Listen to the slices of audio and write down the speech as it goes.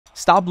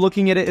Stop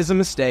looking at it as a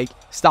mistake,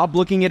 stop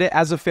looking at it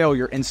as a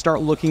failure, and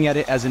start looking at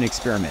it as an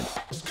experiment.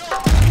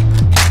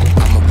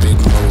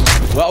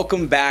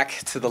 Welcome back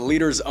to the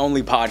Leaders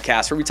Only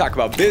podcast, where we talk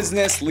about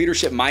business,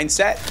 leadership,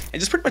 mindset, and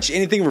just pretty much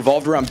anything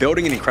revolved around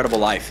building an incredible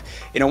life.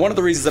 You know, one of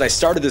the reasons that I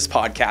started this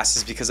podcast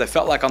is because I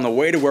felt like on the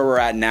way to where we're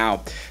at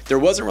now, there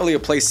wasn't really a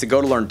place to go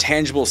to learn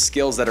tangible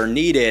skills that are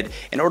needed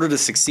in order to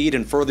succeed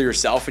and further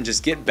yourself and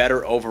just get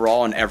better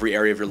overall in every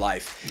area of your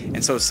life.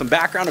 And so some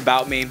background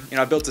about me,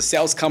 I built a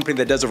sales company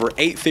that does over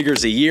 8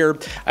 figures a year.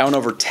 I own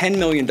over $10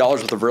 million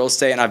worth of real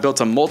estate, and I've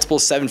built a multiple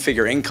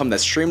 7-figure income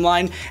that's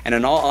streamlined and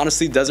in all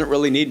honesty doesn't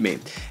really need me.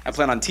 I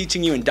plan on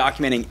teaching you and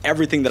documenting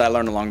everything that I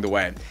learned along the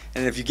way.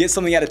 And if you get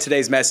something out of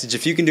today's message,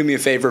 if you can do me a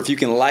favor, if you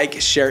can like,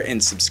 share,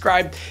 and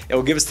subscribe, it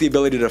will give us the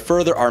ability to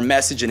further our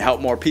message and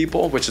help more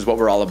people, which is what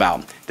we're all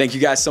about. Thank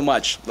you guys so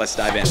much. Let's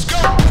dive in.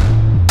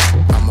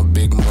 I'm a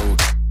big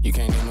mood. You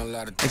can't name a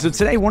lot of things. And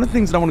so today, one of the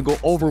things that I want to go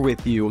over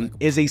with you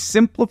is a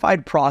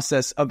simplified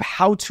process of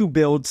how to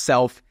build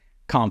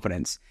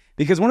self-confidence.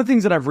 Because one of the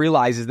things that I've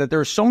realized is that there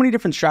are so many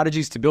different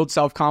strategies to build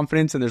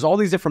self-confidence, and there's all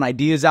these different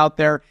ideas out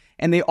there,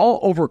 and they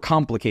all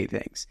overcomplicate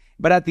things.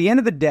 But at the end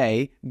of the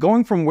day,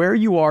 going from where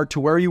you are to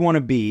where you want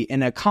to be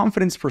in a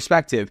confidence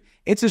perspective,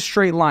 it's a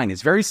straight line.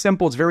 It's very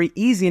simple, it's very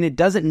easy, and it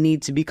doesn't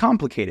need to be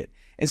complicated.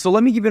 And so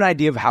let me give you an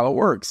idea of how it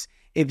works.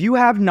 If you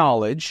have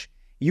knowledge,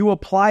 you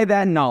apply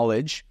that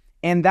knowledge,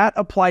 and that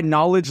applied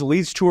knowledge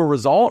leads to a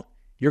result,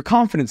 your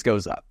confidence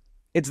goes up.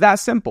 It's that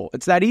simple.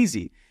 It's that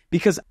easy.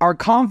 Because our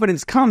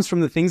confidence comes from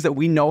the things that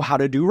we know how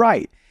to do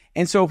right.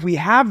 And so if we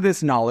have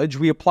this knowledge,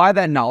 we apply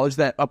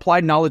that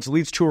applied knowledge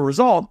leads to a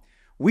result,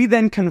 we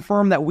then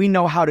confirm that we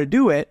know how to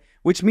do it,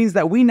 which means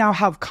that we now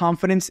have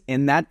confidence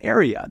in that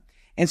area.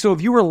 And so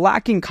if you are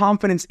lacking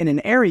confidence in an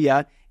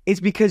area,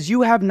 it's because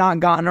you have not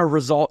gotten a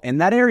result in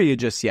that area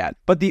just yet.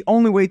 But the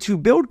only way to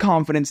build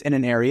confidence in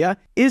an area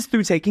is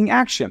through taking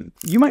action.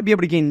 You might be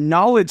able to gain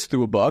knowledge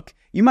through a book.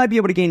 You might be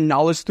able to gain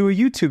knowledge through a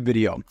YouTube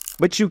video,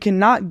 but you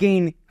cannot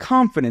gain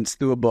confidence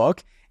through a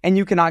book, and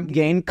you cannot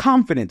gain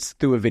confidence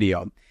through a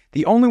video.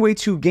 The only way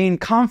to gain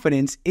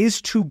confidence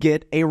is to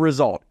get a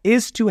result,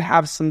 is to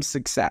have some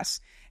success.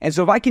 And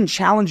so if I can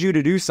challenge you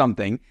to do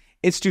something,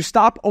 it's to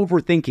stop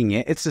overthinking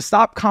it. It's to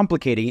stop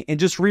complicating it and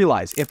just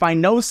realize if I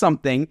know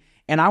something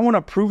and I want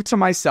to prove to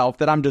myself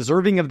that I'm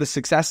deserving of the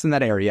success in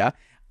that area,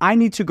 I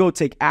need to go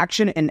take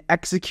action and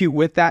execute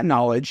with that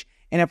knowledge.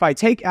 And if I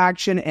take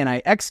action and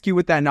I execute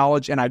with that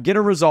knowledge and I get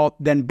a result,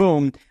 then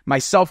boom, my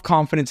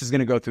self-confidence is going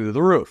to go through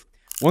the roof.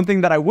 One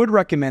thing that I would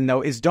recommend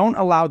though is don't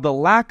allow the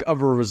lack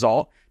of a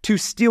result to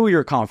steal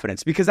your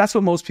confidence, because that's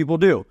what most people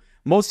do.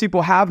 Most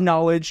people have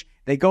knowledge,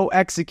 they go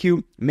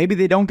execute, maybe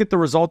they don't get the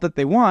result that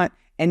they want,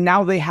 and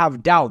now they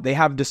have doubt, they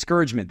have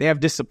discouragement, they have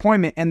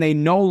disappointment, and they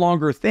no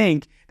longer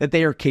think that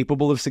they are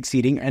capable of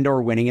succeeding and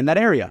or winning in that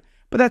area.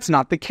 But that's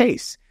not the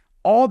case.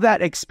 All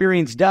that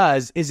experience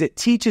does is it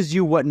teaches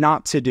you what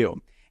not to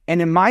do. And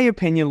in my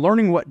opinion,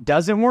 learning what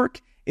doesn't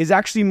work is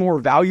actually more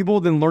valuable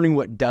than learning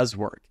what does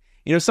work.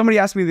 Somebody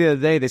asked me the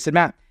other day, they said,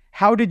 Matt,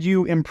 how did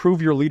you improve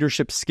your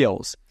leadership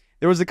skills?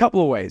 There was a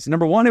couple of ways.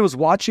 Number one, it was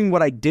watching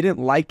what I didn't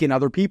like in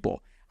other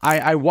people.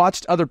 I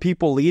watched other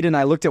people lead and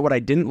I looked at what I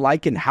didn't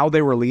like and how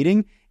they were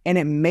leading, and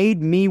it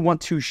made me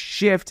want to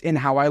shift in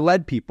how I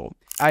led people.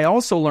 I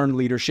also learned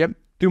leadership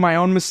through my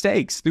own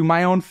mistakes, through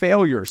my own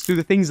failures, through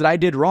the things that I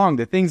did wrong,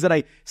 the things that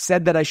I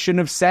said that I shouldn't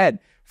have said,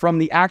 from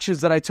the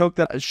actions that I took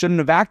that I shouldn't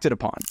have acted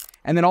upon.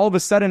 And then all of a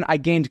sudden, I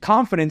gained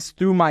confidence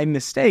through my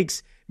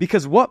mistakes,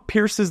 because what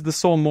pierces the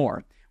soul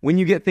more? When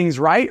you get things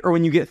right or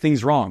when you get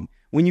things wrong?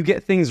 When you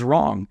get things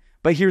wrong.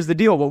 But here's the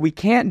deal. What we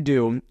can't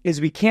do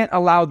is we can't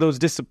allow those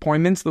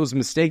disappointments, those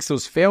mistakes,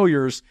 those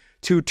failures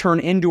to turn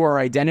into our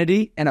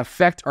identity and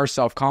affect our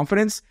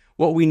self-confidence.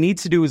 What we need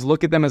to do is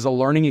look at them as a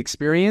learning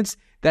experience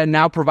that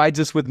now provides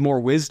us with more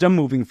wisdom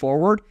moving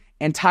forward,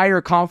 and tie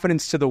our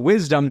confidence to the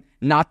wisdom,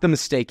 not the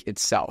mistake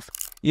itself.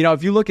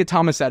 If you look at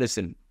Thomas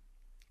Edison,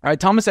 all right,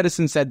 Thomas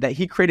Edison said that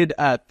he created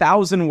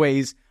 1,000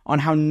 ways on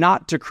how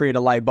not to create a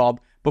light bulb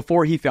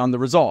before he found the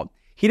result.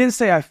 He didn't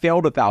say I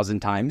failed 1,000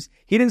 times.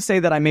 He didn't say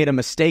that I made a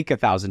mistake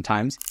 1,000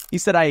 times. He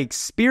said I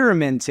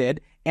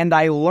experimented and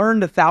I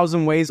learned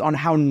 1,000 ways on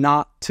how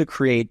not to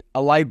create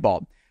a light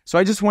bulb. So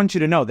I just want you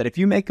to know that if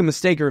you make a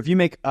mistake or if you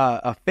make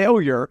a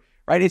failure,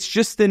 right, it's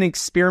just an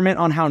experiment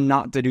on how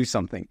not to do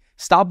something.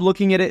 Stop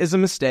looking at it as a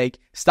mistake.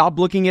 Stop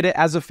looking at it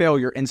as a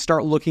failure and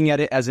start looking at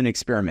it as an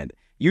experiment.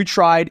 You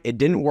tried, it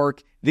didn't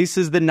work. This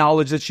is the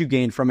knowledge that you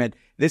gained from it.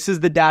 This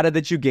is the data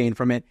that you gained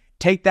from it.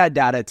 Take that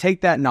data,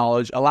 take that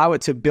knowledge, allow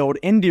it to build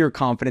into your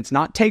confidence,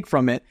 not take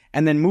from it.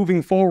 And then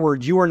moving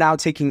forward, you are now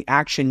taking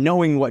action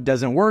knowing what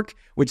doesn't work,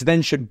 which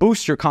then should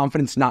boost your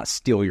confidence, not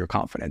steal your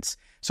confidence.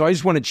 So I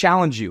just want to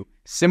challenge you.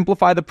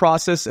 Simplify the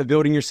process of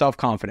building your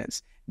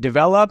self-confidence.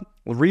 Develop,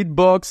 read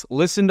books,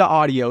 listen to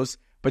audios,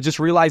 but just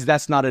realize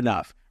that's not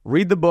enough.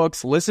 Read the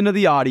books, listen to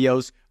the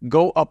audios,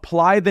 go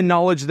apply the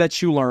knowledge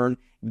that you learn,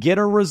 get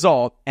a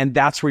result, and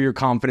that's where your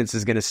confidence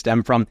is going to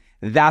stem from.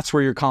 That's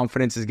where your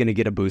confidence is going to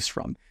get a boost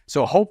from.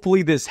 So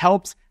hopefully this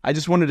helps. I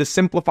just wanted to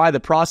simplify the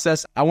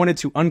process. I wanted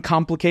to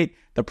uncomplicate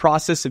the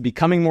process of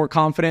becoming more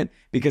confident,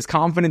 because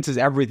confidence is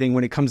everything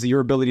when it comes to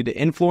your ability to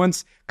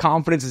influence.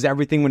 Confidence is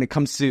everything when it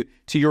comes to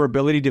your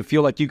ability to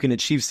feel like you can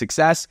achieve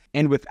success.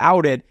 And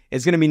without it,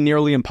 it's going to be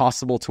nearly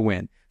impossible to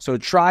win. So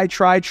try.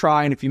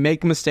 And if you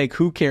make a mistake,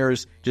 who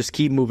cares? Just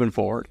keep moving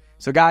forward.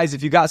 So guys,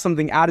 if you got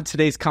something out of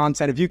today's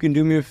content, if you can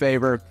do me a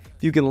favor,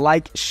 if you can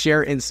like,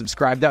 share, and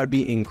subscribe, that would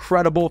be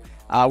incredible.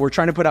 We're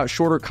trying to put out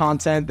shorter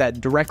content that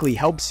directly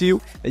helps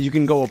you, that you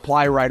can go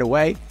apply right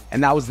away.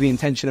 And that was the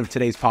intention of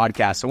today's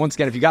podcast. So once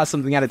again, if you got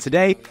something out of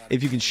today,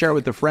 if you can share it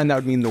with a friend, that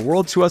would mean the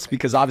world to us,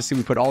 because obviously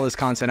we put all this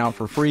content out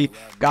for free.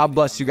 God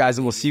bless you guys,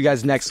 and we'll see you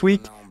guys next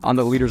week on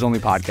the Leaders Only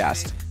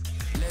podcast.